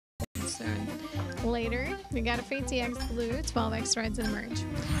soon. Later, we got a FTX Blue, 12x Reds and Merge.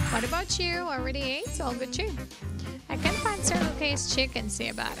 What about you? Already ate? All good too. I can find Circle K's chicken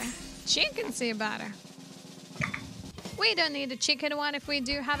ciabatta. Chicken ciabatta. We don't need a chicken one if we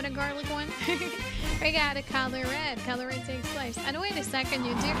do have a garlic one. We got a color red. Color red takes place. And wait a second,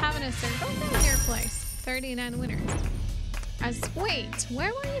 you do have a circle in your place. 39 winners. Wait,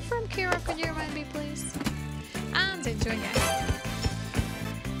 where were you from, Kira? Could you remind me, please? And enjoy, guys.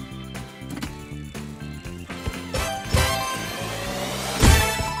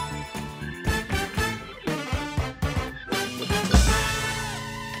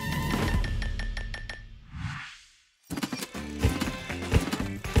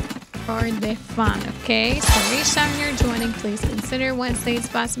 For the fun, okay? So each time you're joining, please consider Wednesday's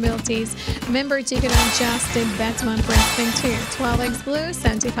possibilities. Remember to get adjusted bet one for spin 2. 12x blue,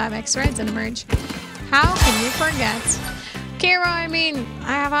 75x reds and emerge. How can you forget? Kira, I mean,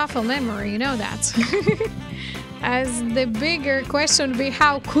 I have awful memory, you know that. As the bigger question would be,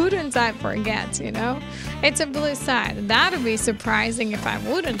 how couldn't I forget, you know? It's a blue side. That would be surprising if I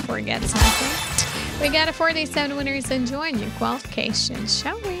wouldn't forget something. We got a 47 winners enjoying your qualification,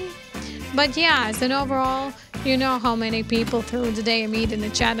 shall we? But yeah, as an overall, you know how many people through the day meet in the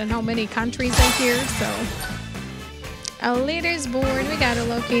chat and how many countries are here, so. A leaders board, we got a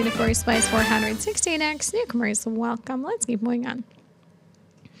Loki in the first place, 416x. Newcomers, welcome. Let's keep moving on.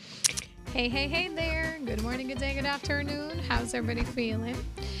 Hey there. Good morning, good day, good afternoon. How's everybody feeling?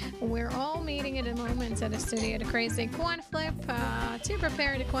 We're all meeting at the moment at the studio, the crazy coin flip, to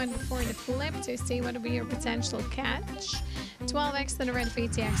prepare the coin before the flip to see what will be your potential catch. 12x and a red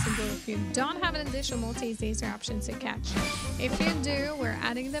FTX and blue. If you don't have an additional multis, these are options to catch. If you do, we're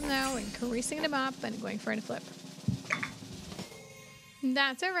adding them now, increasing them up, and going for the flip.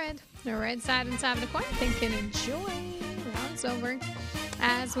 That's a red. The red side and side of the coin. Think and enjoy. Round's over.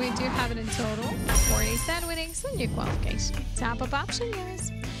 As we do have it in total, 47 winnings and your qualification. Top up option,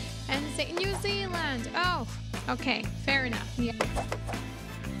 guys. And say New Zealand. Oh, okay. Fair enough. Yeah.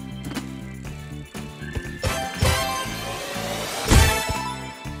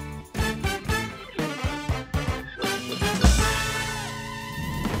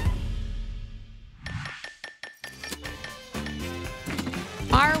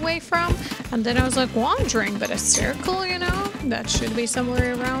 Far away from, and then I was like wandering, but a circle, you know, that should be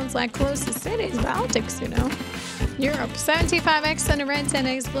somewhere around like close to cities, Baltics, you know. Europe, 75x and a red,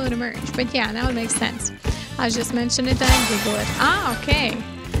 10x blue and emerge. But yeah, now it makes sense. I just mentioned it and Google it. Ah, okay.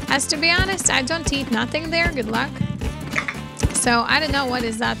 As to be honest, I don't eat nothing there. Good luck. So I don't know what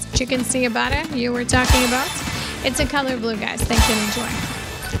is that chicken ciabatta you were talking about. It's a color blue, guys. Thank you and enjoy.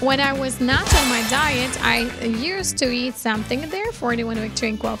 When I was not on my diet, I used to eat something there. 41 victory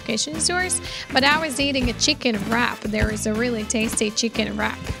and qualification is yours. But I was eating a chicken wrap. There is a really tasty chicken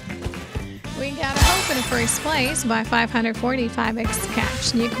wrap. We got a hope in the first place by 545x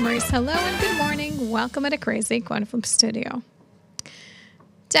catch. Newcomers, hello and good morning. Welcome to the Crazy Coin Flip Studio.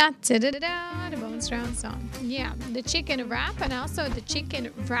 The bonus round song. Yeah, the chicken wrap and also the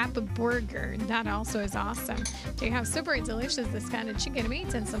chicken wrap burger. That also is awesome. They have super delicious this kind of chicken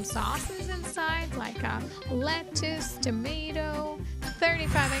meat and some sauces inside like lettuce, tomato,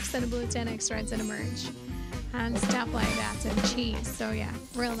 35x and a blue, 10x reds and a merge. And stuff like that and cheese. So yeah,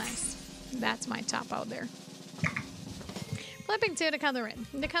 real nice. That's my top out there. Flipping to the color red.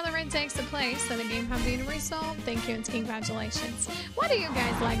 The color red takes the place, so the game has been resolved. Thank you and congratulations. What do you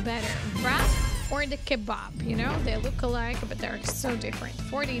guys like better, wrap or the kebab? You know, they look alike, but they're so different.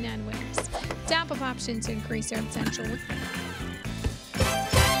 49 winners. Top up option to increase your potential.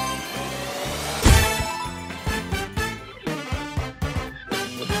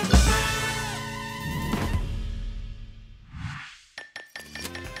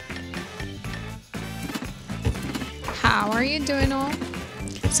 How are you doing all?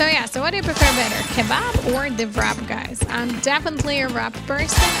 So yeah, so what do you prefer better, kebab or the wrap, guys? I'm definitely a wrap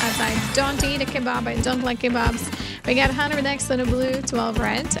person as I don't eat a kebab. I don't like kebabs. We got 100x and a blue, 12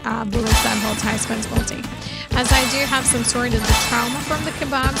 red, blue side hold high spins multi. As I do have some sort of the trauma from the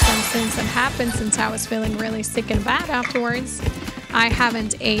kebabs, and since it happened, since I was feeling really sick and bad afterwards, I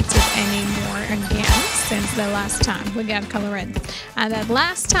haven't ate it anymore again since the last time. We got color red. And that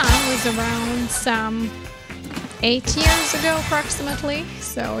last time was around some 8 years ago approximately,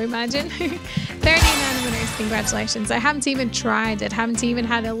 so imagine. 39 winners, congratulations. I haven't even tried it, haven't even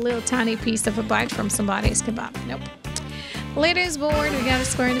had a little tiny piece of a bite from somebody's kebab. Nope. Ladies board, we got a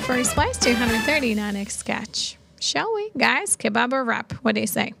score in the first place, 239x catch. Shall we, guys? Kebab or wrap? What do you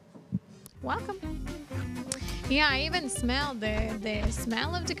say? Welcome. Yeah, I even smell the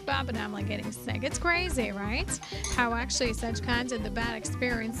smell of the kebab and I'm like getting sick. It's crazy, right? How actually such kinds of the bad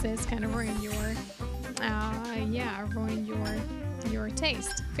experiences kind of ruin your, ruin your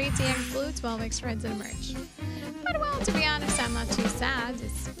taste. 50x blue, 12x reds and merch. But well, to be honest, I'm not too sad.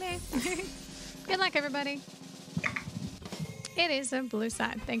 It's meh. Good luck, everybody. It is a blue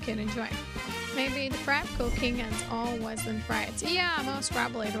side. Thank you and enjoy. Maybe the prep cooking and all wasn't right. Yeah, most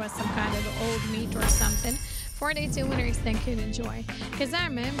probably it was some kind of old meat or something. 42 winners, thank you and enjoy. Because I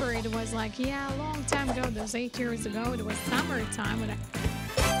remember it was like, yeah, a long time ago, those 8 years ago, it was summertime when I...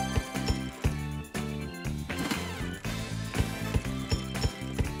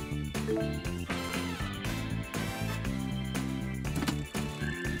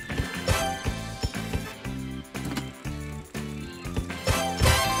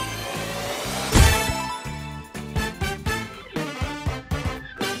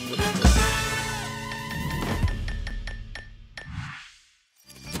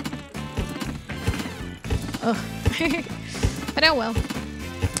 Ugh. But oh well.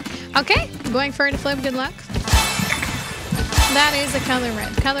 Okay, going for the flip. Good luck. That is a color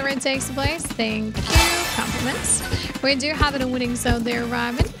red. Color red takes place. Thank you. Compliments. We do have it a winning, so they're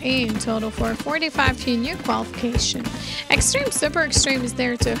arriving in total for 45 new qualification. Extreme Super Extreme is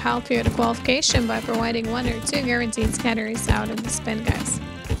there to help you with the qualification by providing 1 or 2 guaranteed scatters out of the spin, guys.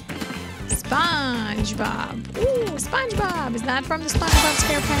 SpongeBob. Ooh, SpongeBob. Is that from the SpongeBob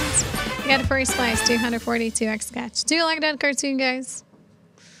SquarePants? We got a first place, 242x catch. Do you like that cartoon, guys?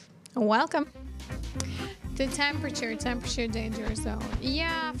 Welcome. The temperature danger zone.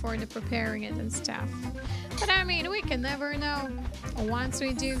 Yeah, for the preparing it and stuff. But I mean, we can never know. Once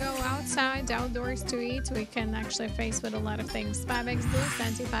we do go outside, outdoors to eat, we can actually face with a lot of things. 5x blue,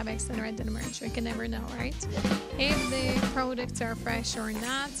 25x and red and merge. We can never know, right? If the products are fresh or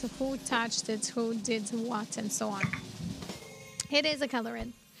not, who touched it, who did what, and so on. It is a color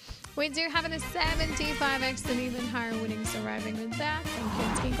red. We do have a 75x and even higher winnings arriving with that.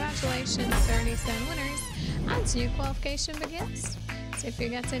 Thank you. Congratulations, 37 winners. And new qualification begins. So if you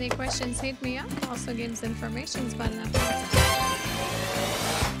got any questions, hit me up. Also gives information about an update.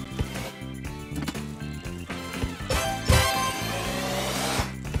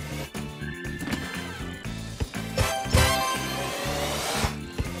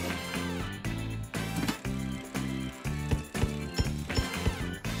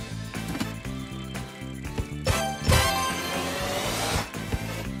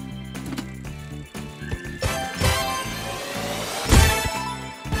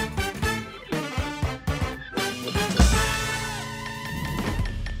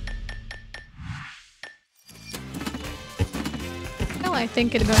 I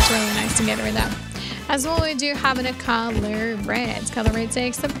think it goes really nice to get rid of. As well, we do have a color red. Color red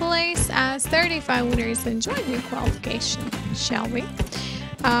takes the place as 35 winners enjoy new qualification, shall we?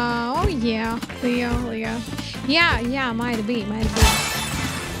 Oh yeah, Leo. Yeah, might be.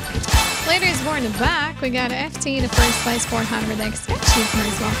 Ladies born in the back, we got FT in the first place, 400x.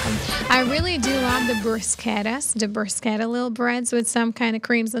 Cheapers, welcome. I really do love the bruschetta little breads with some kind of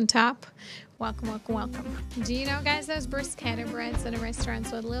creams on top. Welcome. Do you know, guys, those bruschetta breads in the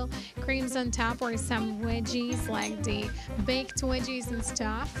restaurants with little creams on top or some wedgies, like the baked wedgies and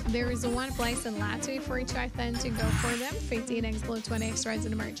stuff? There is one place in Latvia for which I tend to go for them. 15x blue, 20x reds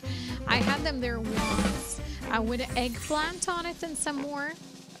and merge. I had them there once with an eggplant on it and some more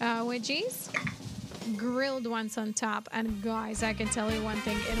wedgies. Grilled ones on top, and guys, I can tell you one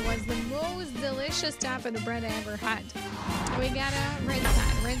thing, it was the most delicious type of the bread I ever had. We got a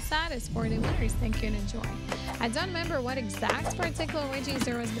red side is for the winners. Thank you and enjoy. I don't remember what exact particular wedgies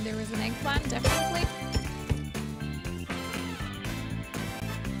there was, but there was an eggplant, definitely.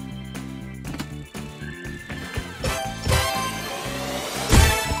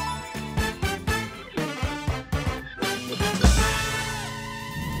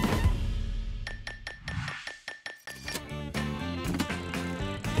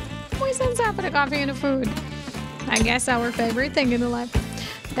 On top of the coffee and the food. I guess our favorite thing in the life.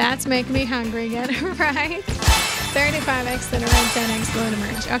 That's making me hungry again, right? 35x and a red 10x blue to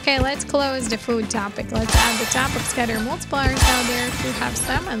merge. Okay, let's close the food topic. Let's add the top of scatter multipliers out there if you have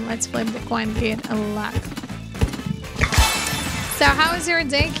some, and let's flip the coin, get a luck. So how is your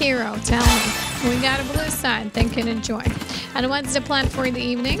day, Kiro? Tell me. We got a blue side. Thank you and enjoy. And what's the plan for the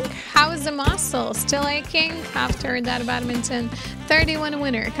evening? How is the muscle? Still aching? After that badminton, 31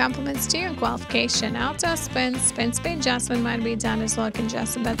 winner. Compliments to your qualification. Auto spin, speed adjustment might be done as well. Can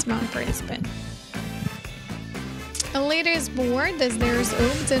just a bet amount for the spin. A leader's board as there's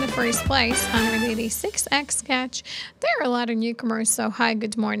Ooms in the first place, 186x catch. There are a lot of newcomers, so hi,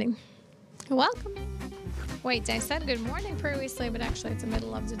 good morning. Welcome. Wait, I said good morning previously, but actually it's the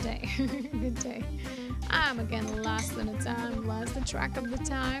middle of the day. Good day. I'm again lost in the time, lost the track of the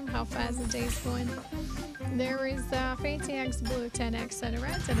time, how fast the day's going. There is Fatty X Blue, 10X and a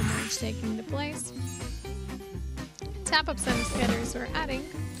red, and a merge taking the place. Tap ups and scatters we're adding.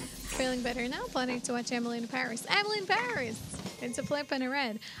 Feeling better now, planning to watch Emily in Paris. Emily in Paris! It's a flip and a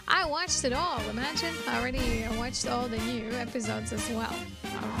red. I watched it all, imagine. I already watched all the new episodes as well.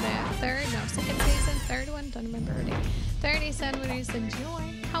 Of the second season, third one, don't remember already. 37 winners,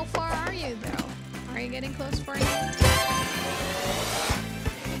 enjoy. How far are you though? Are you getting close for it?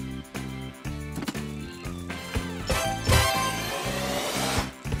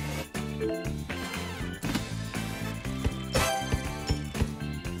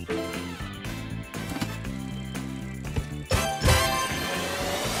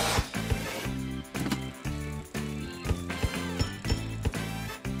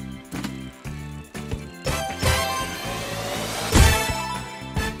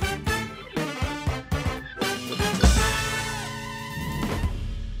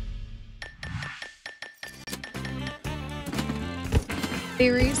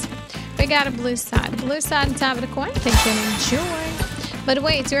 Series. We got a blue side. Blue side on top of the coin. Thank you and enjoy. But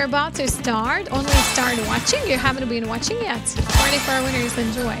wait, you're about to start? Only start watching? You haven't been watching yet. 44 winners,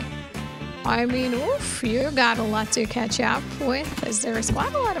 enjoy. I mean, oof, you got a lot to catch up with, as there's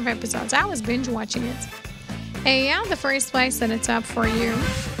quite a lot of episodes. I was binge watching it. Hey, yeah, the first place at the top for you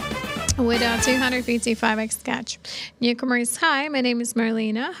with a 255x catch. Newcomers, hi, my name is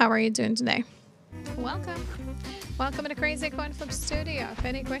Marlena. How are you doing today? Welcome. Welcome to the Crazy Coin Flip Studio. If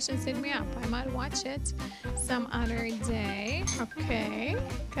any questions, hit me up. I might watch it some other day. Okay.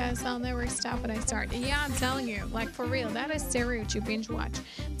 Because I'll never stop when I start. Yeah, I'm telling you. Like, for real. That is stereo to binge watch.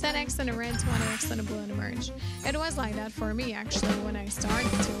 10x and a red, 20x and a blue and a merge. It was like that for me, actually, when I started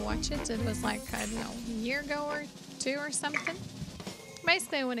to watch it. It was like, I don't know, a year ago or two or something.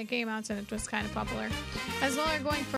 Basically, when it came out and it was kind of popular. As well, we're going for